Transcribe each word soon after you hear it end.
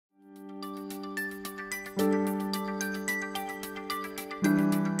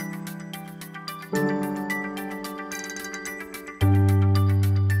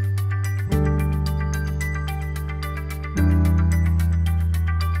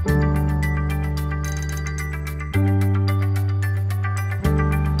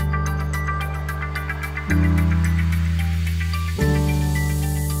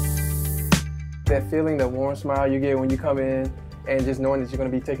That feeling, that warm smile you get when you come in, and just knowing that you're going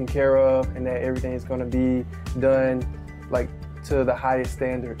to be taken care of and that everything is going to be done like to the highest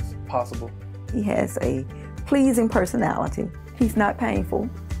standards possible. He has a pleasing personality. He's not painful.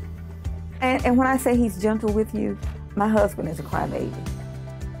 And when I say he's gentle with you, my husband is a crybaby.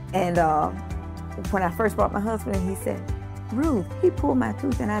 And when I first brought my husband in, he said, "Ruth, he pulled my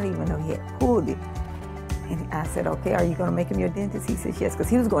tooth and I didn't even know he had pulled it." And I said, "Okay, are you going to make him your dentist?" He says, "Yes," because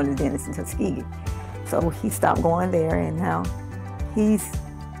he was going to the dentist in Tuskegee. So he stopped going there, and now he's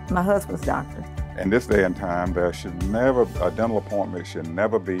my husband's doctor. In this day and time, a dental appointment should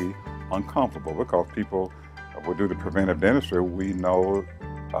never be uncomfortable, because people will do the preventive dentistry. We know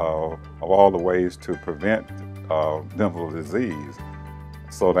of all the ways to prevent dental disease.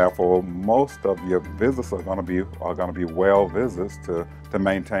 So therefore, most of your visits are going to be well visits to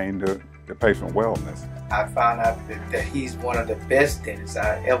maintain the patient wellness. I found out that he's one of the best dentists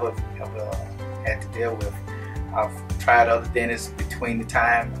I ever had to deal with. I've tried other dentists between the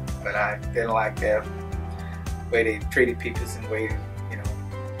time, but I didn't like their way they treated people and way,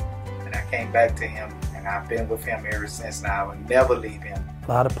 and I came back to him, and I've been with him ever since, and I will never leave him. A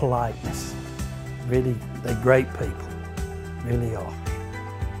lot of politeness. Really, they're great people, really are.